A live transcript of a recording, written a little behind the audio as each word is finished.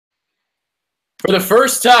For the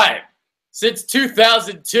first time since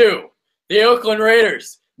 2002, the Oakland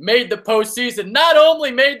Raiders made the postseason. Not only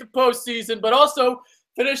made the postseason, but also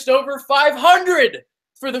finished over 500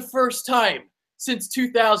 for the first time since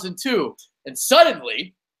 2002. And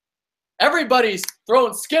suddenly, everybody's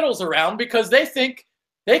throwing Skittles around because they think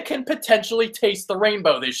they can potentially taste the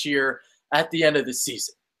rainbow this year at the end of the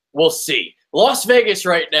season. We'll see. Las Vegas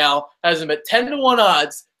right now has them at 10-1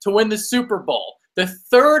 odds to win the Super Bowl. The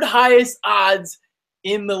third highest odds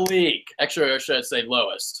in the league. Actually, I should say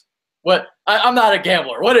lowest. What? I'm not a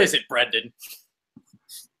gambler. What is it, Brendan?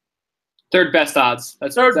 Third best odds.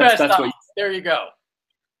 That's odds. There you go.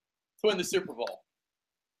 To win the Super Bowl.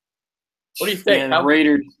 What do you think? Man,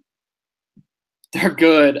 Raiders, they're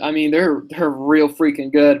good. I mean, they're real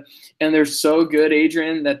freaking good. And they're so good,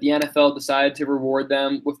 Adrian, that the NFL decided to reward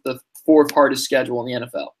them with the fourth hardest schedule in the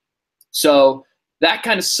NFL. So that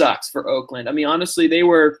kind of sucks for Oakland. I mean, honestly, they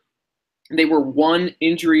were one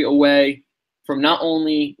injury away from not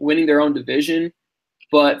only winning their own division,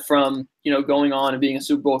 but from, going on and being a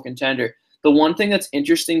Super Bowl contender. The one thing that's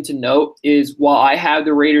interesting to note is while I have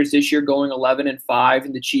the Raiders this year going 11-5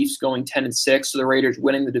 and the Chiefs going 10-6, so the Raiders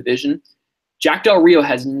winning the division, Jack Del Rio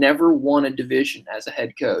has never won a division as a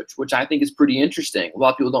head coach, which I think is pretty interesting. A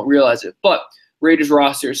lot of people don't realize it, but Raiders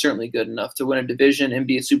roster is certainly good enough to win a division and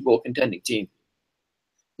be a Super Bowl contending team.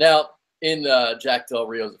 Now, in Jack Del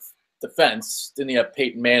Rio's defense, didn't he have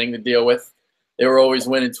Peyton Manning to deal with? They were always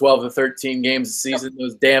winning 12 to 13 games a season,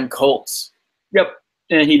 those damn Colts. Yep.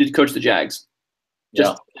 And he did coach the Jags.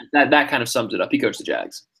 Yeah. That kind of sums it up. He coached the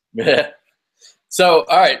Jags. Yeah. So,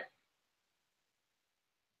 all right.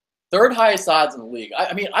 Third highest odds in the league.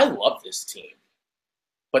 I mean, I love this team.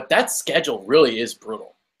 But that schedule really is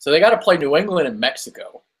brutal. So they got to play New England and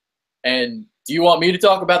Mexico. And do you want me to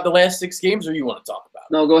talk about the last 6 games or you want to talk about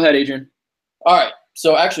it? No, go ahead, Adrian. All right.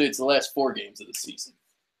 So, actually, it's the last 4 games of the season.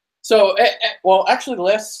 So, actually, the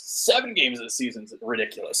last 7 games of the season is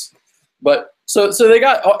ridiculous. But so they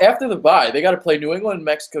got after the bye, they got to play New England and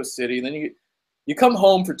Mexico City. And then you come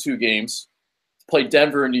home for 2 games, play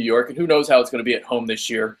Denver and New York, and who knows how it's going to be at home this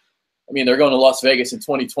year. I mean, they're going to Las Vegas in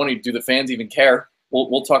 2020. Do the fans even care?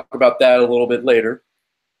 We'll talk about that a little bit later.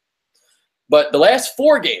 But the last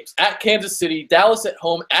 4 games, at Kansas City, Dallas at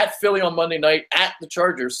home, at Philly on Monday night, at the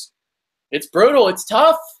Chargers, it's brutal. It's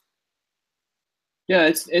tough. Yeah,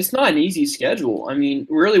 it's not an easy schedule. I mean,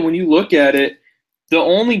 really, when you look at it, the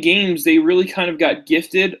only games they really kind of got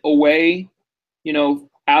gifted away,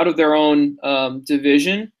 out of their own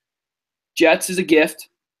division. Jets is a gift.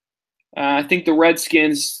 I think the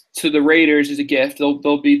Redskins to the Raiders is a gift.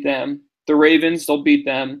 They'll beat them. The Ravens, they'll beat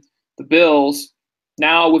them. The Bills,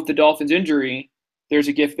 now with the Dolphins injury, there's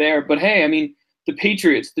a gift there. But hey, I mean, the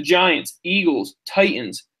Patriots, the Giants, Eagles,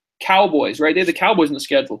 Titans, Cowboys, right? They have the Cowboys in the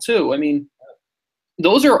schedule too. I mean,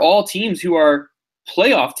 those are all teams who are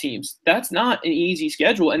playoff teams. That's not an easy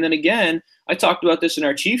schedule. And then again, I talked about this in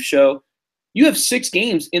our Chiefs show. You have 6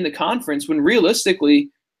 games in the conference when realistically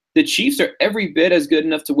the Chiefs are every bit as good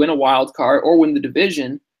enough to win a wild card or win the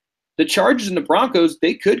division. The Chargers and the Broncos,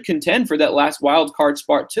 they could contend for that last wild card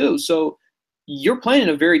spot too. So you're playing in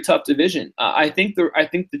a very tough division. I think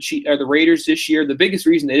the Raiders this year, the biggest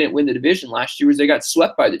reason they didn't win the division last year was they got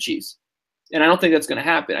swept by the Chiefs. And I don't think that's going to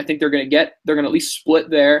happen. I think they're going to at least split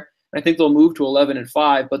there. I think they'll move to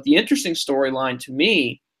 11-5. But the interesting storyline to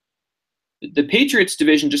me, the Patriots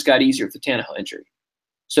division just got easier with the Tannehill injury.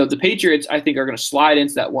 So the Patriots, I think, are going to slide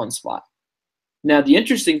into that 1 spot. Now, the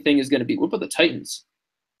interesting thing is going to be, what about the Titans?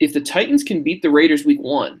 If the Titans can beat the Raiders week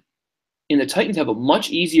 1, and the Titans have a much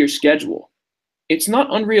easier schedule, it's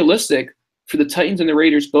not unrealistic for the Titans and the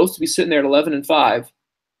Raiders both to be sitting there at 11-5.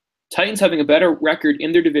 Titans having a better record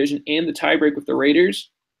in their division and the tiebreak with the Raiders.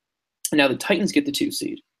 And now the Titans get the 2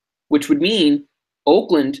 seed, which would mean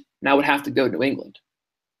Oakland now would have to go to New England,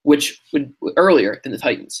 which would earlier than the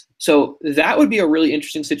Titans. So that would be a really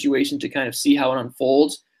interesting situation to kind of see how it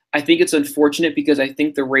unfolds. I think it's unfortunate because I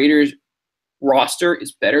think the Raiders roster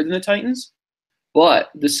is better than the Titans,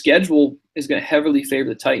 but the schedule is going to heavily favor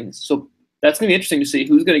the Titans. So that's going to be interesting to see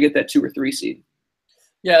who's going to get that 2 or 3 seed.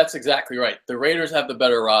 Yeah, that's exactly right. The Raiders have the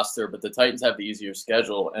better roster, but the Titans have the easier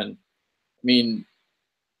schedule. And, I mean,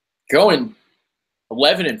 going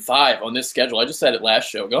 11-5 on this schedule, I just said it last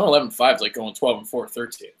show, going 11-5 is like going 12-4,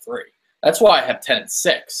 13-3. That's why I have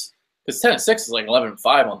 10-6, because 10-6 is like 11-5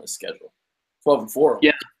 on this schedule, 12-4.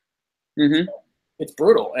 Yeah. Mm-hmm. It's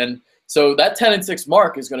brutal. And so that 10-6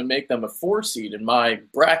 mark is going to make them a 4 seed in my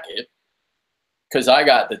bracket, because I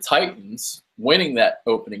got the Titans winning that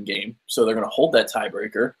opening game, so they're going to hold that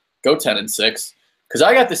tiebreaker, go 10-6. Because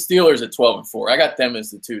I got the Steelers at 12-4. I got them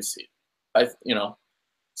as the 2 seed.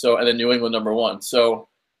 So, and then New England number 1. So,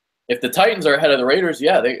 if the Titans are ahead of the Raiders,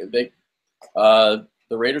 yeah, the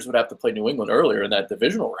Raiders would have to play New England earlier in that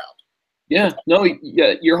divisional round. Yeah, no,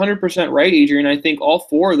 yeah, you're 100% right, Adrian. I think all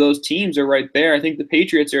 4 of those teams are right there. I think the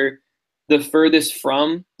Patriots are the furthest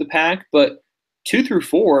from the pack, but 2 through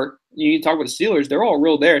 4, you talk about the Steelers, they're all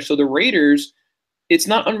real there. So the Raiders, it's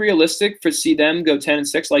not unrealistic to see them go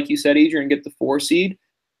 10-6, like you said, Adrian, and get the 4 seed.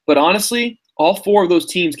 But honestly, all 4 of those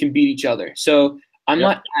teams can beat each other. So I'm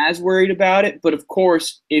not as worried about it. But of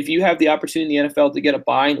course, if you have the opportunity in the NFL to get a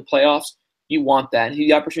bye in the playoffs, you want that. And if you have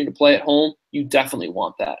the opportunity to play at home, you definitely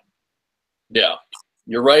want that. Yeah,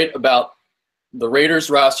 you're right about the Raiders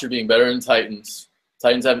roster being better than Titans.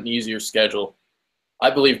 Titans have an easier schedule. I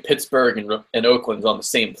believe Pittsburgh and Oakland's on the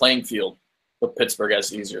same playing field, but Pittsburgh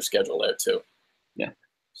has an easier schedule there too. Yeah.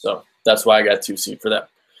 So that's why I got 2 seed for them.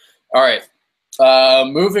 All right,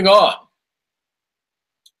 moving on.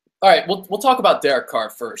 All right, we'll talk about Derek Carr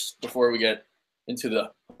first before we get into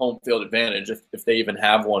the home field advantage, if they even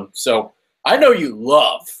have one. So I know you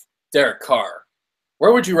love Derek Carr.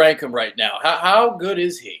 Where would you rank him right now? How good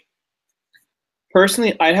is he?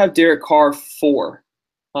 Personally, I'd have Derek Carr 4.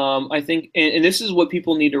 I think, and this is what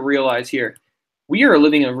people need to realize here. We are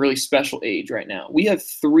living in a really special age right now. We have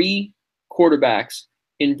 3 quarterbacks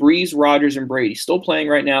in Breeze, Rodgers, and Brady still playing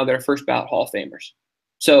right now that are first ballot Hall of Famers.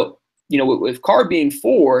 So, with Carr being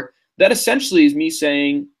 4, that essentially is me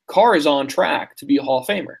saying Carr is on track to be a Hall of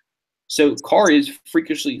Famer. So Carr is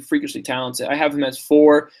freakishly talented. I have him as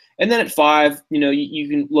 4. And then at 5, you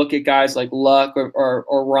can look at guys like Luck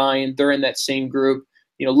or Ryan. They're in that same group.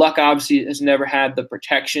 Luck obviously has never had the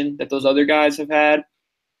protection that those other guys have had.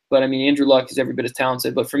 But, Andrew Luck is every bit as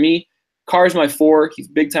talented. But for me, Carr is my 4. He's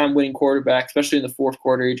a big-time winning quarterback, especially in the fourth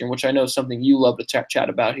quarter, Adrian, which I know is something you love to chat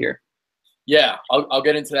about here. Yeah, I'll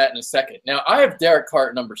get into that in a second. Now, I have Derek Carr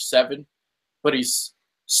at number 7, but he's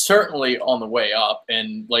certainly on the way up.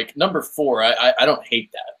 And, number 4, I don't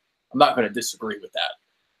hate that. I'm not going to disagree with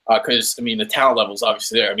that. Because, the talent level is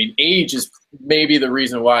obviously there. Age is maybe the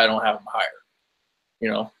reason why I don't have him higher.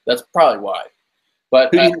 That's probably why.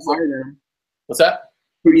 But who do you have higher than him? What's that?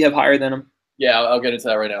 Who do you have higher than him? Yeah, I'll get into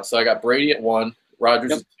that right now. So I got Brady at 1,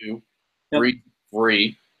 Rodgers at 2, Brees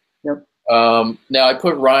 3. Yep. Now I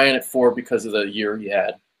put Ryan at 4 because of the year he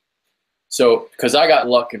had. So because I got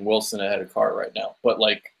Luck and Wilson ahead of Carr right now, but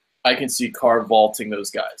I can see Carr vaulting those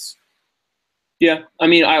guys. Yeah,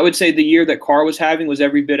 I would say the year that Carr was having was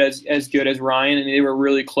every bit as good as Ryan, and they were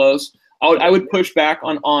really close. I would push back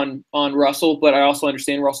on Russell, but I also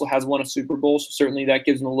understand Russell has won a Super Bowl, so certainly that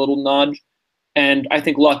gives him a little nudge. And I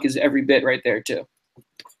think Luck is every bit right there too.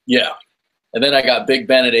 Yeah. And then I got Big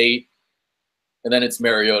Ben at 8, and then it's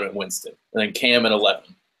Mariota and Winston, and then Cam at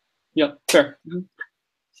 11. Yeah, sure.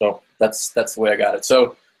 So that's the way I got it.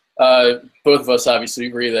 So both of us obviously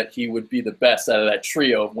agree that he would be the best out of that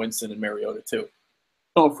trio of Winston and Mariota too.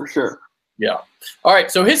 Oh, for sure. Yeah. All right,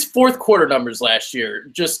 so his fourth quarter numbers last year,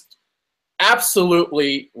 just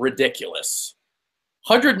absolutely ridiculous.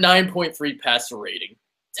 109.3 passer rating,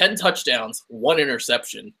 10 touchdowns, 1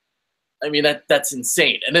 interception. That's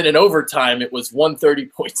insane. And then in overtime, it was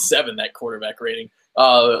 130.7, that quarterback rating,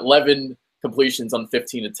 11 completions on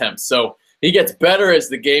 15 attempts. So he gets better as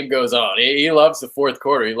the game goes on. He loves the fourth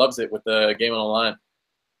quarter. He loves it with the game on the line.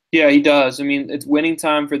 Yeah, he does. It's winning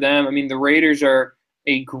time for them. The Raiders are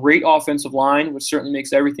a great offensive line, which certainly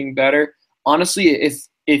makes everything better. Honestly,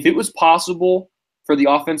 if it was possible for the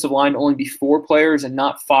offensive line to only be 4 players and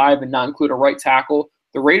not 5 and not include a right tackle,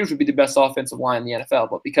 the Raiders would be the best offensive line in the NFL.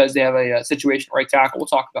 But because they have a situation right tackle, we'll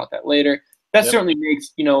talk about that later. That certainly makes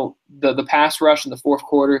the pass rush in the fourth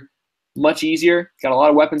quarter much easier. Got a lot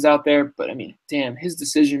of weapons out there, but damn, his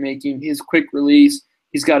decision making, his quick release,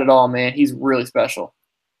 he's got it all, man. He's really special.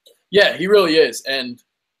 Yeah, he really is. And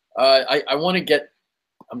I want to get.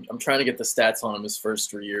 I'm trying to get the stats on him his first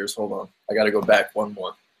 3 years. Hold on, I got to go back one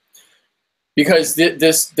more. Because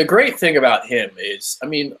the great thing about him is,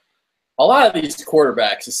 a lot of these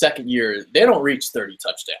quarterbacks, the second year, they don't reach 30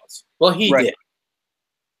 touchdowns. Well, he did.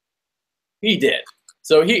 He did.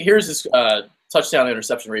 So here's his touchdown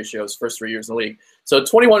interception ratio his first 3 years in the league. So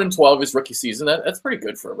 21-12 his rookie season. That's pretty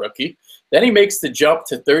good for a rookie. Then he makes the jump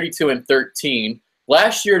to 32-13.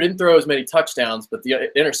 Last year didn't throw as many touchdowns, but the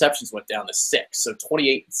interceptions went down to 6. So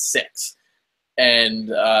 28-6. And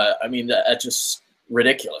that's just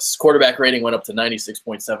ridiculous. Quarterback rating went up to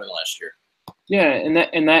 96.7 last year. Yeah,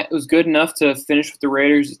 and that was good enough to finish with the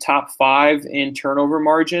Raiders top 5 in turnover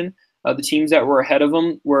margin. The teams that were ahead of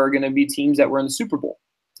them were going to be teams that were in the Super Bowl,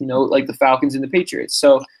 like the Falcons and the Patriots.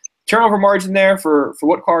 So turnover margin there for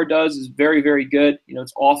what Carr does is very, very good.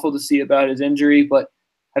 It's awful to see about his injury, but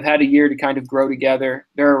have had a year to kind of grow together.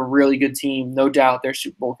 They're a really good team. No doubt they're a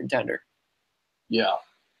Super Bowl contender. Yeah.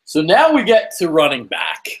 So now we get to running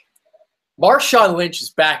back. Marshawn Lynch is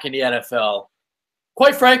back in the NFL.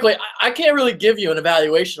 Quite frankly, I can't really give you an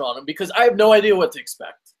evaluation on him because I have no idea what to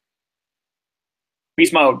expect.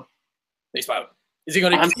 Beast mode. Beast mode. Is he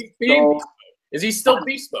going to keep being beast mode? Is he still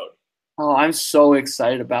beast mode? Oh, I'm so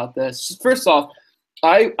excited about this. First off,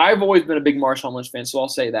 I've always been a big Marshawn Lynch fan, so I'll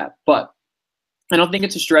say that. But I don't think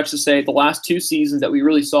it's a stretch to say the last 2 seasons that we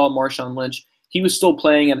really saw Marshawn Lynch, he was still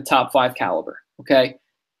playing at a top 5 caliber, okay?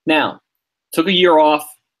 Now, took a year off.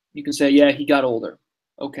 You can say, yeah, he got older.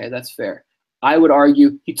 Okay, that's fair. I would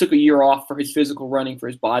argue he took a year off for his physical running, for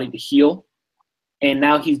his body to heal. And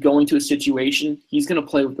now he's going to a situation, he's going to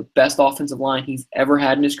play with the best offensive line he's ever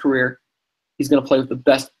had in his career. He's going to play with the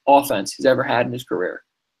best offense he's ever had in his career.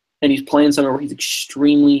 And he's playing somewhere where he's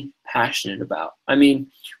extremely passionate about. I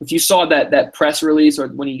mean, if you saw that press release or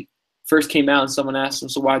when he first came out and someone asked him,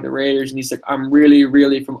 so why the Raiders? And he's like, I'm really,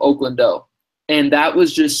 really from Oakland, though. And that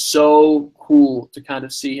was just so cool to kind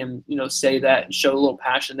of see him, say that and show a little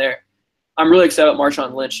passion there. I'm really excited about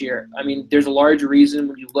Marshawn Lynch here. I mean, there's a large reason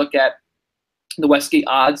when you look at the Westgate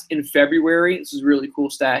odds in February. This is a really cool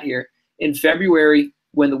stat here. In February,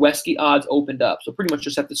 when the Westgate odds opened up, so pretty much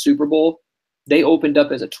just at the Super Bowl, they opened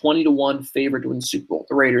up as a 20-1 favorite to win the Super Bowl.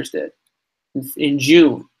 The Raiders did. In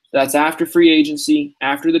June, that's after free agency,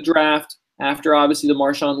 after the draft, after obviously the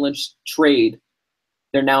Marshawn Lynch trade,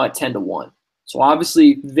 they're now at 10-1. So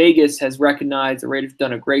obviously Vegas has recognized the Raiders have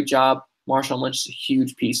done a great job. Marshawn Lynch is a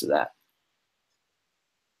huge piece of that.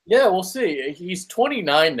 Yeah, we'll see. He's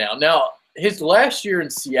 29 now. Now, his last year in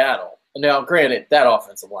Seattle, now granted, that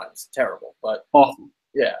offensive line was terrible, but awful.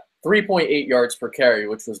 Yeah, 3.8 yards per carry,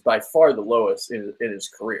 which was by far the lowest in his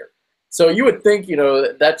career. So you would think,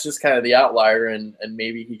 that's just kind of the outlier, and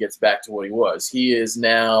maybe he gets back to what he was. He is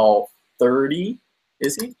now 30.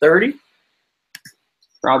 Is he 30?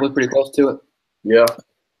 Probably pretty close to it. Yeah.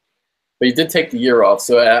 But he did take the year off.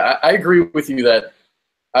 So I agree with you that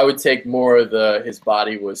I would take more of his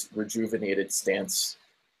body was rejuvenated stance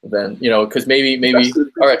than, because maybe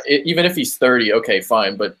all right, even if he's 30, okay,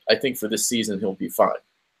 fine. But I think for this season, he'll be fine.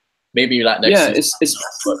 Maybe not next season,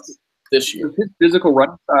 but this year. His physical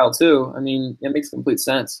running style, too. I mean, it makes complete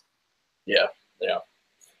sense. Yeah. All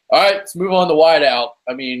right, let's move on to wideout.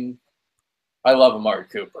 I mean, I love Amari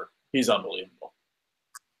Cooper. He's unbelievable.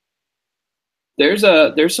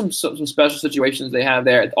 There's some special situations they have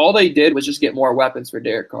there. All they did was just get more weapons for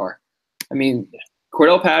Derek Carr. I mean,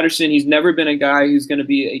 Cordell Patterson, he's never been a guy who's going to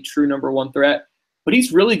be a true number 1 threat, but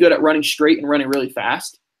he's really good at running straight and running really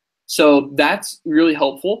fast. So that's really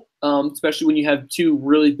helpful, especially when you have 2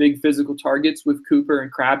 really big physical targets with Cooper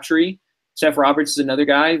and Crabtree. Seth Roberts is another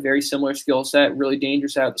guy, very similar skill set, really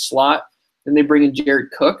dangerous out of the slot. Then they bring in Jared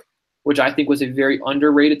Cook, which I think was a very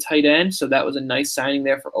underrated tight end. So that was a nice signing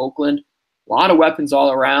there for Oakland. A lot of weapons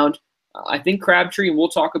all around. I think Crabtree, and we'll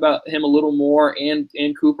talk about him a little more, and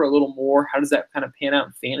Cooper a little more. How does that kind of pan out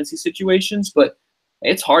in fantasy situations? But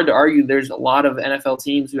it's hard to argue there's a lot of NFL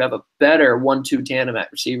teams who have a better 1-2 tandem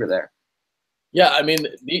at receiver there. Yeah, I mean,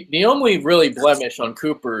 the only really blemish on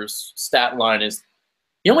Cooper's stat line is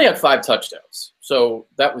he only had 5 touchdowns. So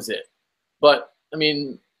that was it. But, I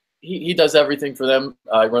mean, he does everything for them.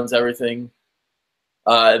 He runs everything.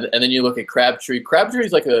 And then you look at Crabtree. Crabtree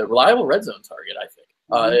is like a reliable red zone target, I think,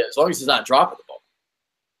 as long as he's not dropping the ball.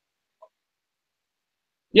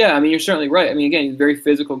 Yeah, I mean, you're certainly right. I mean, again, he's a very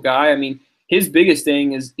physical guy. I mean, his biggest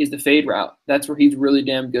thing is the fade route. That's where he's really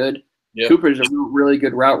damn good. Yep. Cooper's a really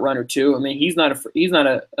good route runner too. I mean, he's not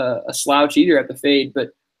a slouch either at the fade,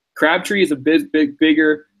 but Crabtree is a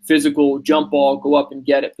bigger physical jump ball, go up and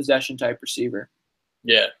get it possession type receiver.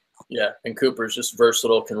 Yeah, and Cooper's just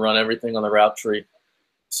versatile, can run everything on the route tree.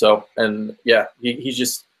 So, and yeah, he's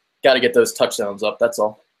just got to get those touchdowns up. That's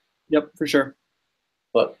all. Yep, for sure.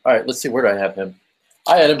 But all right, let's see, where do I have him?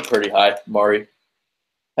 I had him pretty high, Mari.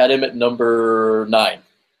 Had him at number 9.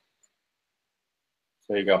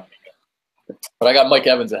 There you go. But I got Mike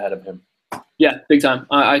Evans ahead of him. Yeah, big time.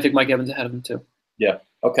 I take Mike Evans ahead of him too. Yeah.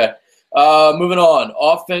 Okay. Moving on.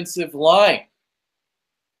 Offensive line.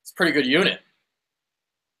 It's a pretty good unit.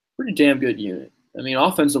 Pretty damn good unit. I mean,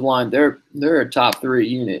 offensive line, they're a top 3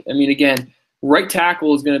 unit. I mean, again, right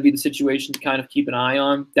tackle is going to be the situation to kind of keep an eye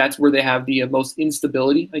on. That's where they have the most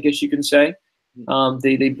instability, I guess you can say.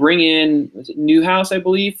 They bring in Newhouse, I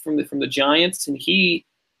believe, from the Giants, and he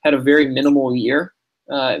had a very minimal year.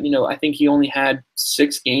 I think he only had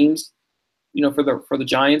 6 games, for the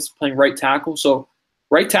Giants playing right tackle. So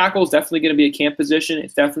right tackle is definitely going to be a camp position.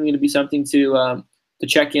 It's definitely going to be something to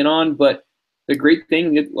check in on. But The great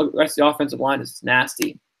thing, the rest of the offensive line is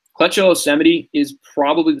nasty. Kelechi Osemide is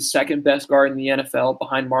probably the second best guard in the NFL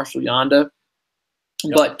behind Marshall Yanda.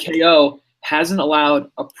 Yep. But KO hasn't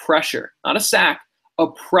allowed a pressure, not a sack, a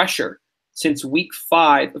pressure since week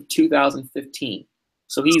 5 of 2015.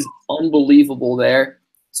 So he's unbelievable there.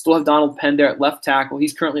 Still have Donald Penn there at left tackle.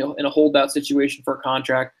 He's currently in a holdout situation for a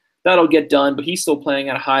contract. That'll get done, but he's still playing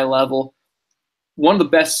at a high level. One of the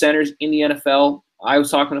best centers in the NFL. I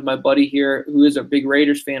was talking with my buddy here who is a big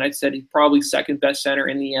Raiders fan. I said he's probably second best center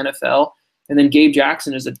in the NFL. And then Gabe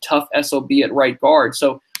Jackson is a tough SOB at right guard.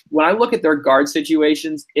 So when I look at their guard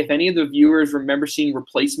situations, if any of the viewers remember seeing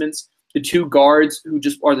replacements, the two guards who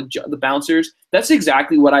just are the bouncers, that's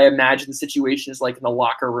exactly what I imagine the situation is like in the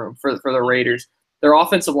locker room for the Raiders. Their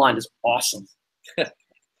offensive line is awesome.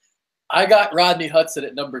 I got Rodney Hudson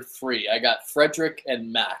at number 3. I got Frederick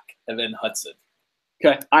and Mack, and then Hudson.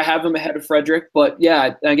 Okay, I have him ahead of Frederick, but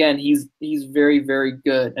yeah, again, he's very, very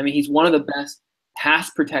good. I mean, he's one of the best pass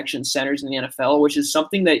protection centers in the NFL, which is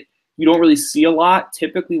something that you don't really see a lot.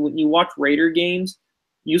 Typically, when you watch Raider games,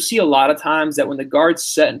 you see a lot of times that when the guards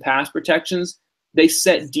set in pass protections, they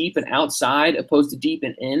set deep and outside opposed to deep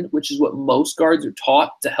and in, which is what most guards are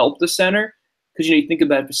taught to help the center. Because, you think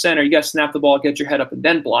about the center, you got to snap the ball, get your head up, and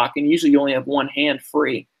then block. And usually you only have one hand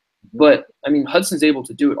free. But, I mean, Hudson's able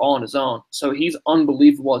to do it all on his own. So he's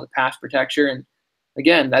unbelievable as a pass protector. And,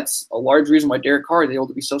 again, that's a large reason why Derek Carr is able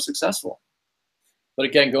to be so successful. But,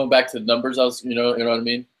 again, going back to the numbers, you know what I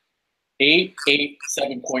mean? 8, 8,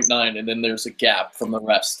 7.9, and then there's a gap from the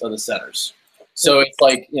rest of the centers. So it's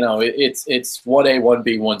like, it's 1A,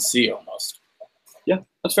 1B, 1C almost. Yeah,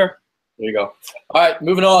 that's fair. There you go. All right,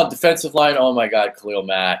 moving on. Defensive line. Oh, my God, Khalil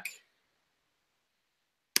Mack.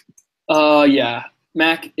 Yeah,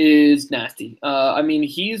 Mack is nasty. I mean,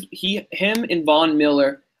 him and Von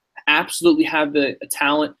Miller absolutely have the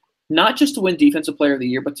talent, not just to win Defensive Player of the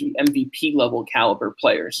Year, but to be MVP level caliber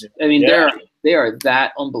players. I mean, they are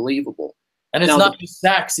that unbelievable. And it's not just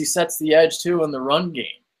sacks. He sets the edge, too, in the run game.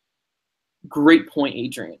 Great point,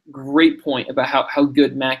 Adrian. Great point about how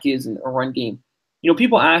good Mack is in a run game.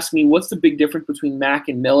 People ask me, what's the big difference between Mack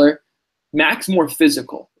and Miller? Mack's more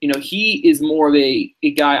physical. He is more of a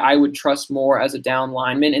guy I would trust more as a down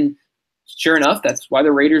lineman. And sure enough, that's why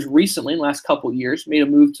the Raiders recently, in the last couple of years, made a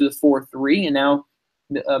move to the 4-3, and now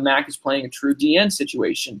Mack is playing a true DN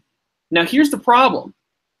situation. Now, here's the problem.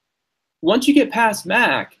 Once you get past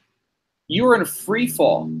Mack, you are in a free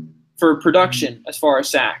fall for production as far as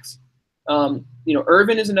sacks.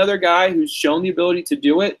 Irvin is another guy who's shown the ability to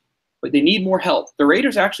do it, but they need more help. The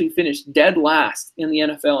Raiders actually finished dead last in the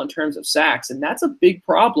NFL in terms of sacks, and that's a big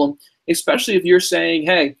problem, especially if you're saying,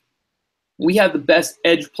 hey, we have the best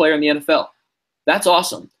edge player in the NFL. That's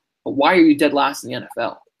awesome, but why are you dead last in the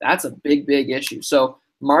NFL? That's a big, big issue. So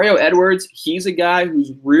Mario Edwards, he's a guy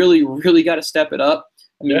who's really, really got to step it up.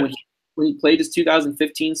 I mean, when he played his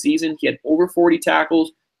 2015 season, he had over 40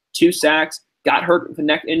 tackles, 2 sacks, got hurt with a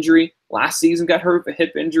neck injury. Last season got hurt with a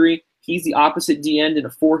hip injury. He's the opposite D end in a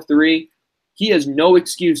 4-3. He has no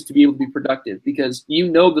excuse to be able to be productive because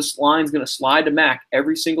this line's going to slide to Mack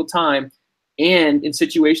every single time. And in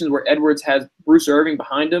situations where Edwards has Bruce Irving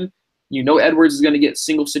behind him, Edwards is going to get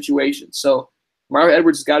single situations. So Mario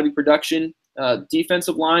Edwards has got to be production.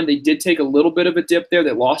 Defensive line, they did take a little bit of a dip there.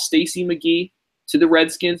 They lost Stacey McGee to the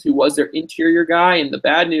Redskins, who was their interior guy. And the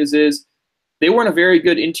bad news is they weren't a very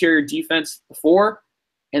good interior defense before.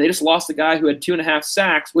 And they just lost the guy who had 2.5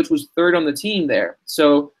 sacks, which was third on the team there.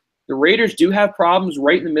 So the Raiders do have problems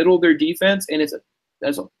right in the middle of their defense, and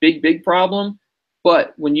that's a big, big problem.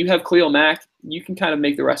 But when you have Khalil Mack, you can kind of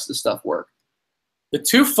make the rest of the stuff work. The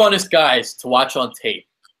two funnest guys to watch on tape,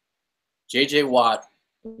 J.J. Watt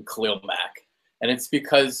and Khalil Mack. And it's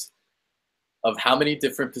because of how many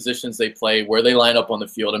different positions they play, where they line up on the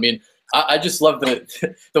field. I mean, I just love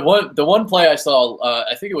the one play I saw.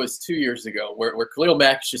 I think it was 2 years ago, where Khalil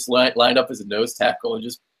Mack just lined up as a nose tackle and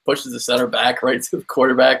just pushes the center back right to the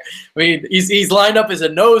quarterback. I mean, he's lined up as a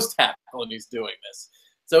nose tackle and he's doing this.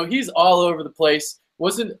 So he's all over the place.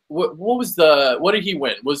 What did he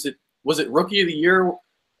win? Was it Rookie of the Year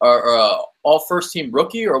or all first team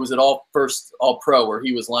rookie, or was it all pro where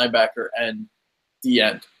he was linebacker and the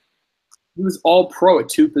end? He was all pro at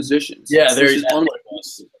 2 positions. Yeah,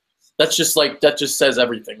 that just says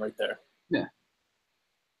everything right there. Yeah.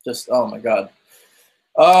 Just, oh my God.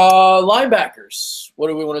 Linebackers. What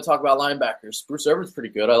do we want to talk about linebackers? Bruce Irvin's pretty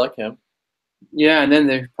good. I like him. Yeah, and then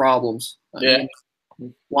there's problems.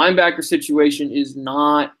 Linebacker situation is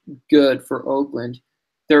not good for Oakland.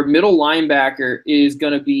 Their middle linebacker is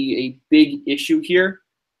going to be a big issue here.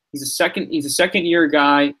 He's a second year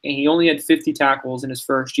guy, and he only had 50 tackles in his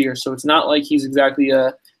first year. So it's not like he's exactly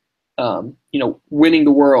winning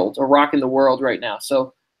the world or rocking the world right now.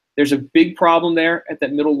 So there's a big problem there at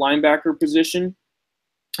that middle linebacker position.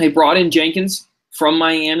 They brought in Jenkins from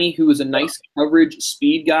Miami, who was a nice coverage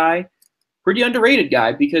speed guy, pretty underrated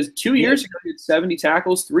guy, because 2 years ago he had 70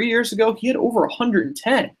 tackles. 3 years ago he had over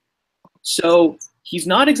 110. So he's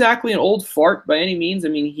not exactly an old fart by any means. I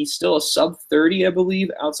mean, he's still a sub 30, I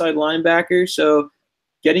believe, outside linebacker. So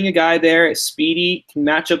getting a guy there at speedy can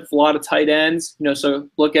match up with a lot of tight ends. So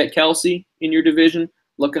look at Kelsey in your division.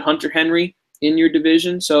 Look at Hunter Henry in your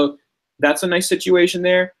division. So that's a nice situation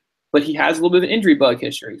there. But he has a little bit of an injury bug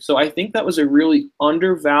history. So I think that was a really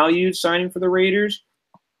undervalued signing for the Raiders.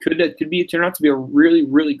 Could turn out to be a really,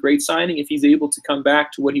 really great signing if he's able to come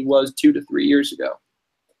back to what he was 2 to 3 years ago.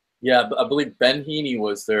 Yeah, I believe Ben Heaney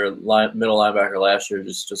was their middle linebacker last year,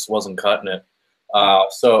 just wasn't cutting it.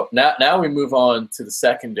 So now we move on to the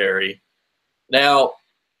secondary. Now,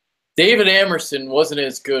 David Amerson wasn't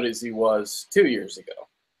as good as he was 2 years ago,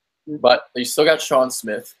 but you still got Sean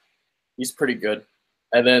Smith. He's pretty good.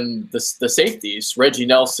 And then the safeties, Reggie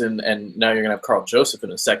Nelson, and now you're going to have Carl Joseph in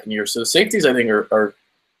the second year. So the safeties, I think, are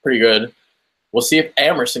pretty good. We'll see if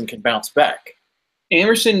Amerson can bounce back.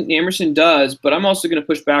 Amerson does, but I'm also going to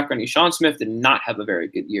push back on you. Sean Smith did not have a very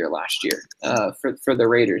good year last year for the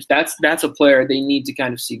Raiders. That's a player they need to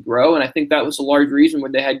kind of see grow, and I think that was a large reason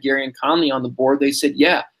when they had Gary and Conley on the board. They said,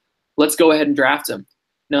 yeah, let's go ahead and draft him.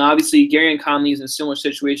 Now, obviously, Gary and Conley is in a similar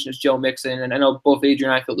situation as Joe Mixon, and I know both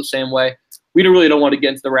Adrian and I feel the same way. We really don't want to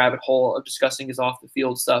get into the rabbit hole of discussing his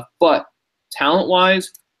off-the-field stuff, but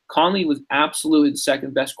talent-wise, Conley was absolutely the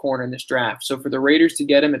second best corner in this draft. So for the Raiders to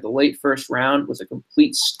get him at the late first round was a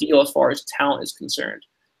complete steal as far as talent is concerned.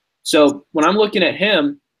 So when I'm looking at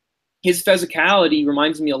him, his physicality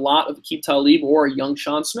reminds me a lot of Aqib Talib or a young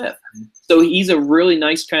Sean Smith. So he's a really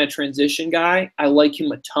nice kind of transition guy. I like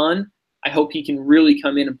him a ton. I hope he can really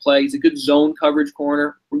come in and play. He's a good zone coverage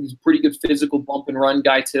corner. He's a pretty good physical bump and run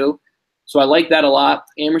guy too. So I like that a lot.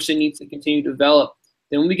 Amerson needs to continue to develop.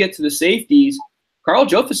 Then when we get to the safeties, Carl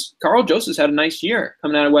Joseph had a nice year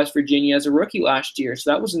coming out of West Virginia as a rookie last year.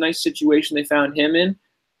 So that was a nice situation they found him in.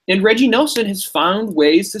 And Reggie Nelson has found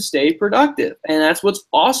ways to stay productive. And that's what's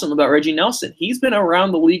awesome about Reggie Nelson. He's been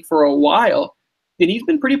around the league for a while, and he's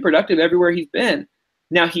been pretty productive everywhere he's been.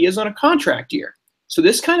 Now, he is on a contract year. So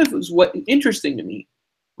this kind of was what interesting to me.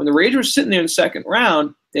 When the Raiders were sitting there in the second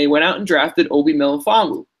round, they went out and drafted Obi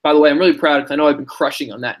Melifonwu. By the way, I'm really proud because I know I've been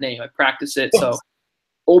crushing on that name. I practice it. So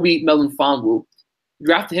Obi Melifonwu.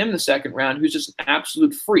 Drafted him in the second round, who's just an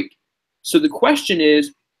absolute freak. So the question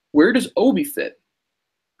is, where does Obi fit?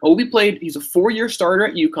 He's a 4-year starter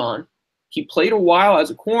at UConn. He played a while as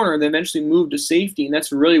a corner, then eventually moved to safety, and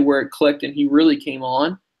that's really where it clicked, and he really came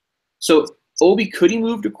on. So Obi, could he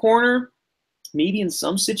move to corner? Maybe in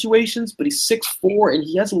some situations, but he's 6'4", and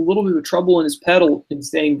he has a little bit of trouble in his pedal in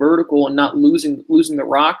staying vertical and not losing the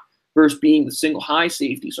rock versus being the single high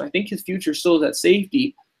safety. So I think his future still is at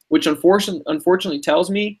safety, which unfortunately tells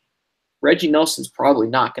me Reggie Nelson's probably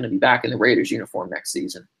not going to be back in the Raiders uniform next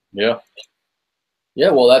season. Yeah. Yeah,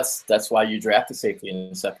 well, that's why you draft a safety in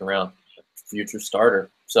the second round, future starter.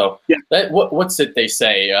 So yeah. What's it they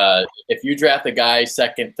say? If you draft a guy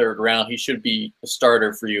second, third round, he should be a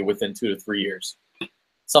starter for you within 2 to 3 years.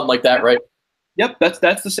 Something like that, right? Yep,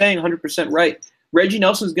 that's the saying, 100% right. Reggie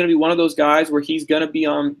Nelson's going to be one of those guys where he's going to be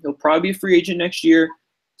he'll probably be a free agent next year.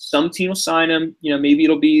 Some team will sign him. Maybe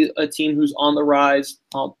it'll be a team who's on the rise.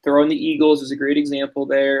 I'll throw in the Eagles as a great example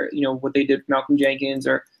there. What they did for Malcolm Jenkins,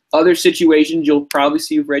 or other situations you'll probably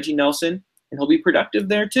see with Reggie Nelson, and he'll be productive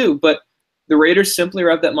there too. But the Raiders simply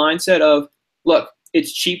have that mindset of, look,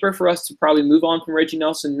 it's cheaper for us to probably move on from Reggie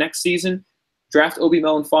Nelson next season, draft Obi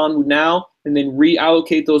Melifonwu now, and then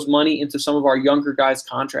reallocate those money into some of our younger guys'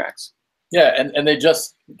 contracts. Yeah, and they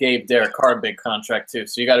just gave Derek Carr a big contract too,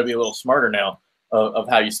 so you got to be a little smarter now of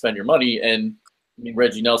how you spend your money. And I mean,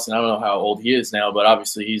 Reggie Nelson, I don't know how old he is now, but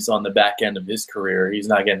obviously he's on the back end of his career. He's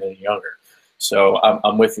not getting any younger. So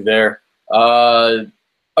I'm with you there.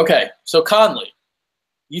 Okay, so Conley,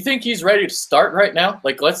 you think he's ready to start right now?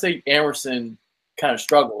 Like, let's say Amerson kind of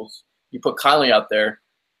struggles. You put Conley out there.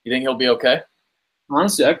 You think he'll be okay?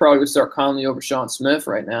 Honestly, I probably would start Conley over Sean Smith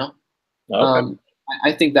right now. Okay.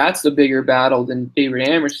 I think that's the bigger battle than David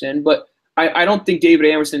Amerson, but I don't think David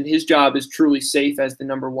Amerson, his job is truly safe as the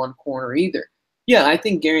number one corner either. Yeah, I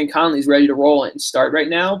think Gary Conley's ready to roll and start right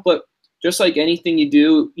now, but just like anything you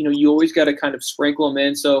do, you always got to kind of sprinkle him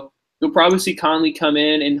in. So you'll probably see Conley come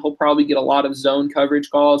in, and he'll probably get a lot of zone coverage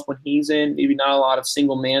calls when he's in, maybe not a lot of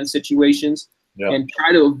single man situations. and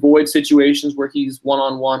try to avoid situations where he's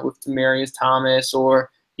one-on-one with Demaryius Thomas or,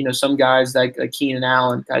 some guys like Keenan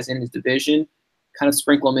Allen, guys in his division, kind of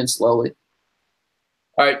sprinkle them in slowly.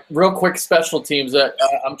 All right, real quick special teams.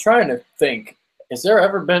 I'm trying to think. Has there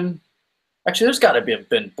ever been – actually, there's got to be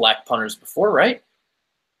been black punters before, right?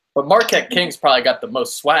 But Marquette King's probably got the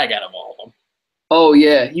most swag out of all of them. Oh,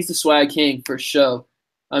 yeah, he's the swag king for sure.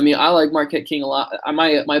 I mean, I like Marquette King a lot.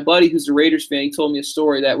 My buddy who's a Raiders fan, he told me a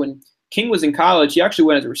story that when King was in college, he actually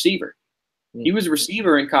went as a receiver. He was a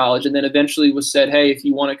receiver in college and then eventually was said, hey, if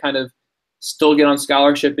you want to kind of still get on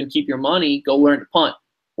scholarship and keep your money, go learn to punt.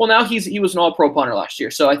 Well, now he was an all-pro punter last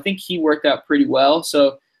year, so I think he worked out pretty well.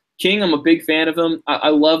 So King, I'm a big fan of him. I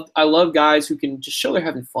love guys who can just show they're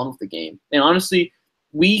having fun with the game. And honestly,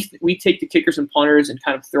 we take the kickers and punters and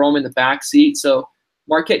kind of throw them in the back seat. So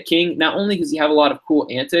Marquette King, not only does he have a lot of cool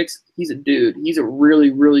antics, he's a dude. He's a really,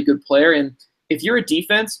 really good player. And if you're a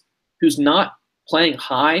defense who's not playing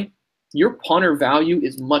high, your punter value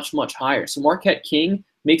is much, much higher. So Marquette King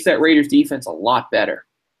makes that Raiders defense a lot better.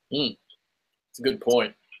 That's a good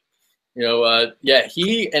point.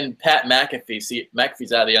 He and Pat McAfee. See,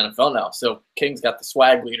 McAfee's out of the NFL now, so King's got the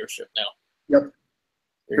swag leadership now. Yep,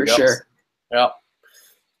 for sure. Yeah,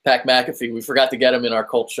 Pat McAfee. We forgot to get him in our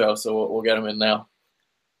cult show, so we'll get him in now.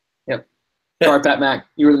 Yep. Sorry, Pat Mac.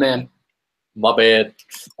 You were the man. My bad.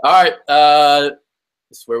 All right.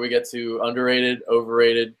 This is where we get to underrated,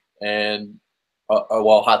 overrated, and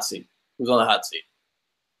hot seat. Who's on the hot seat?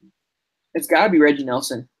 It's got to be Reggie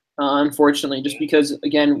Nelson. Unfortunately, just because,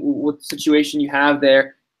 again, with the situation you have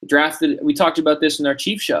there, drafted. We talked about this in our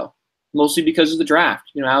Chief show, mostly because of the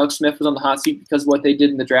draft. Alex Smith was on the hot seat because of what they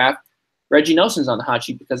did in the draft. Reggie Nelson's on the hot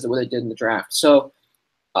seat because of what they did in the draft. So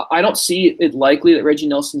I don't see it likely that Reggie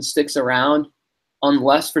Nelson sticks around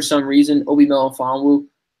unless for some reason Obi Melifonwu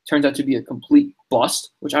turns out to be a complete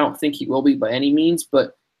bust, which I don't think he will be by any means.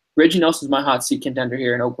 But Reggie Nelson's my hot seat contender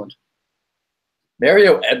here in Oakland.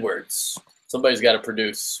 Mario Edwards. Somebody's got to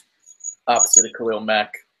produce opposite of Khalil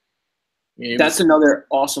Mack. That's another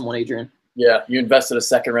awesome one, Adrian. Yeah, you invested a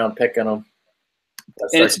second-round pick in him.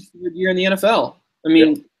 And it's his third year in the NFL. I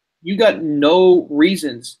mean, you got no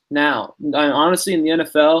reasons now. Honestly, in the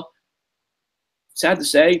NFL, sad to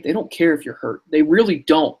say, they don't care if you're hurt. They really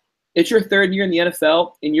don't. It's your third year in the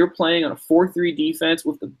NFL, and you're playing on a 4-3 defense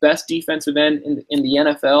with the best defensive end in the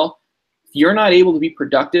NFL. If you're not able to be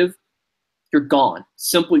productive, you're gone,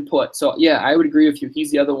 simply put. So, yeah, I would agree with you.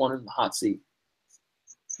 He's the other one in the hot seat.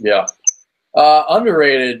 Yeah.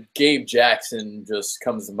 Underrated, Gabe Jackson just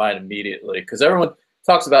comes to mind immediately because everyone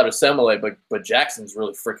talks about Osemele, but Jackson's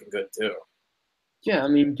really freaking good too. Yeah, I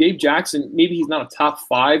mean, Gabe Jackson, maybe he's not a top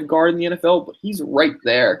 5 guard in the NFL, but he's right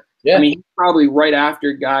there. Yeah. I mean, he's probably right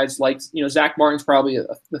after guys like, Zach Martin's probably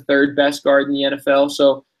the third best guard in the NFL.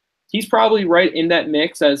 So he's probably right in that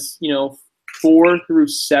mix as, 4 through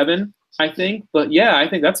 7. I think. But, yeah, I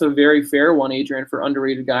think that's a very fair one, Adrian, for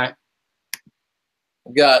underrated guy.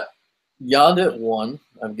 I've got Yonda at 1.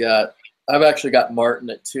 I've actually got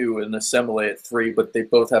Martin at 2 and Osemele at 3, but they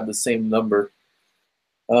both have the same number.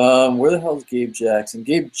 Where the hell is Gabe Jackson?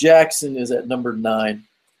 Gabe Jackson is at number 9.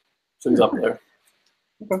 So he's up there.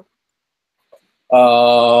 Okay.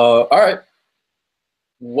 All right.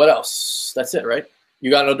 What else? That's it, right?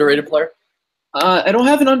 You got an underrated player? I don't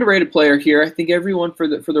have an underrated player here. I think everyone for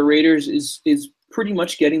the Raiders is pretty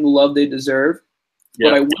much getting the love they deserve.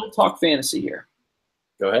 Yeah. But I will talk fantasy here.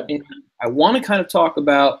 Go ahead. And I want to kind of talk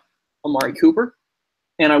about Amari Cooper,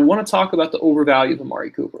 and I want to talk about the overvalue of Amari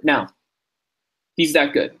Cooper. Now, he's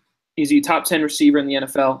that good. Is he a top 10 receiver in the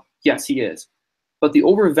NFL? Yes, he is. But the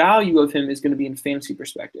overvalue of him is going to be in fantasy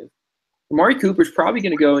perspective. Amari Cooper is probably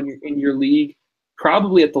going to go in your league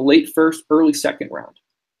probably at the late first, early second round.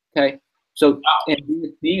 Okay? So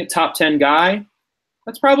and being a top 10 guy,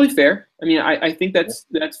 that's probably fair. I mean, I think that's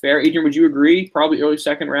fair. Adrian, would you agree? Probably early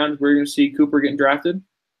second round, we're going to see Cooper getting drafted.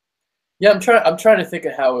 Yeah, I'm trying to think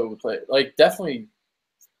of how it would play. Like definitely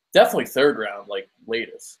third round, like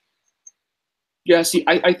latest. Yeah, see,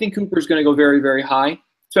 I think Cooper's going to go very, very high,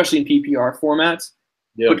 especially in PPR formats.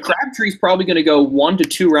 Yep. But Crabtree's probably going to go 1 to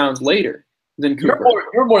 2 rounds later than Cooper.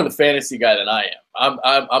 You're more the fantasy guy than I am.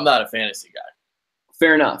 I'm not a fantasy guy.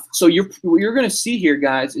 Fair enough. So what you're going to see here,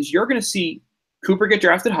 guys, is you're going to see Cooper get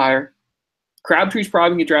drafted higher. Crabtree's probably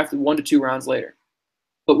going to get drafted 1 to 2 rounds later.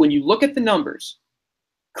 But when you look at the numbers,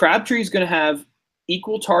 Crabtree's going to have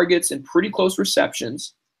equal targets and pretty close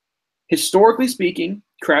receptions. Historically speaking,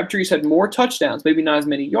 Crabtree's had more touchdowns, maybe not as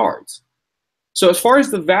many yards. So as far as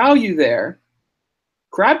the value there,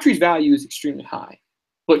 Crabtree's value is extremely high.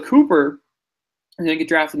 But Cooper is going to get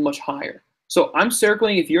drafted much higher. So I'm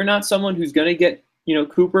circling, if you're not someone who's going to get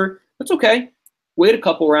Cooper, that's okay. wait a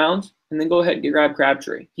couple rounds, and then go ahead and grab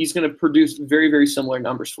Crabtree. He's going to produce very, very similar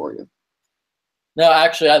numbers for you. No,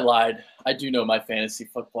 actually, I lied. I do know my fantasy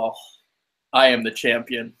football. I am the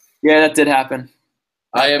champion. Yeah, that did happen.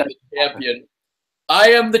 I am the champion. I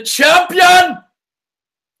am the champion!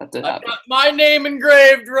 That did I've happen. got my name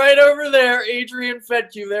engraved right over there. Adrian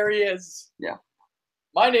Fedke, there he is. Yeah.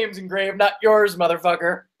 My name's engraved, not yours,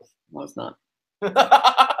 motherfucker. No, it's not.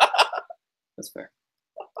 That That's fair.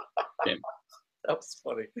 Game. was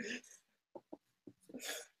funny.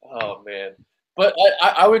 Oh man, but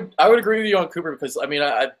I would agree with you on Cooper because I mean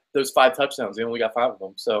those 5 touchdowns, they only got 5 of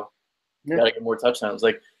them, so you gotta get more touchdowns.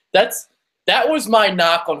 Like that was my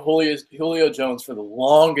knock on Julio Jones for the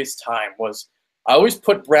longest time was I always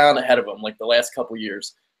put Brown ahead of him like the last couple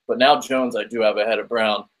years, but now Jones I do have ahead of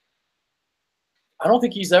Brown. I don't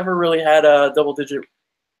think he's ever really had a double-digit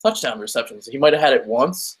touchdown receptions. He might have had it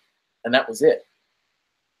once, and that was it.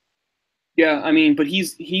 Yeah, I mean, but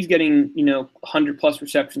he's getting 100+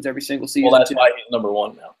 receptions every single season. Well, that's why he's number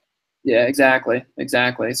 1 now. Yeah, exactly.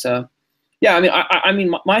 So, yeah, I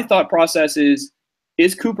mean, my thought process is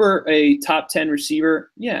Cooper a top 10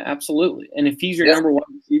 receiver? Yeah, absolutely. And if he's your number 1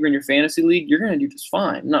 receiver in your fantasy league, you're going to do just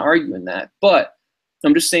fine. I'm not arguing that, but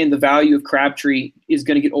I'm just saying the value of Crabtree is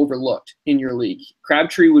going to get overlooked in your league.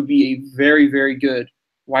 Crabtree would be a very, very good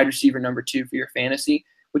wide receiver number 2 for your fantasy,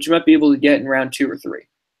 which you might be able to get in round 2 or 3.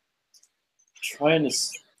 Trying to,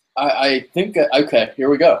 I think, okay, here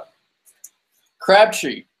we go.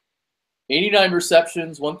 Crabtree, 89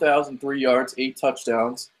 receptions, 1,003 yards, 8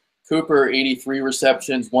 touchdowns. Cooper, 83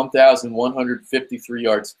 receptions, 1,153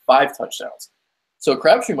 yards, 5 touchdowns. So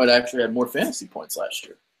Crabtree might actually have more fantasy points last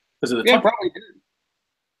year because of the probably did.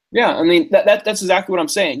 Yeah, I mean, that's exactly what I'm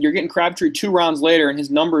saying. You're getting Crabtree 2 rounds later, and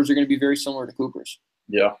his numbers are going to be very similar to Cooper's.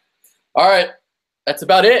 Yeah. All right. That's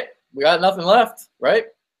about it. We got nothing left, right?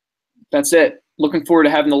 That's it. Looking forward to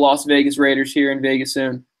having the Las Vegas Raiders here in Vegas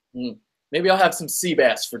soon. Maybe I'll have some sea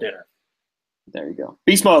bass for dinner. There you go.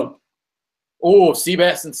 Beast mode. Oh, sea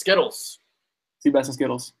bass and Skittles. Sea bass and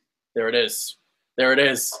Skittles. There it is. There it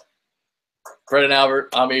is. Brendan Albert,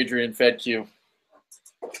 I'm Adrian Fedke.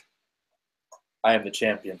 I am the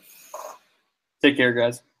champion. Take care,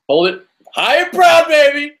 guys. Hold it high and proud,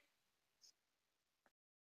 baby.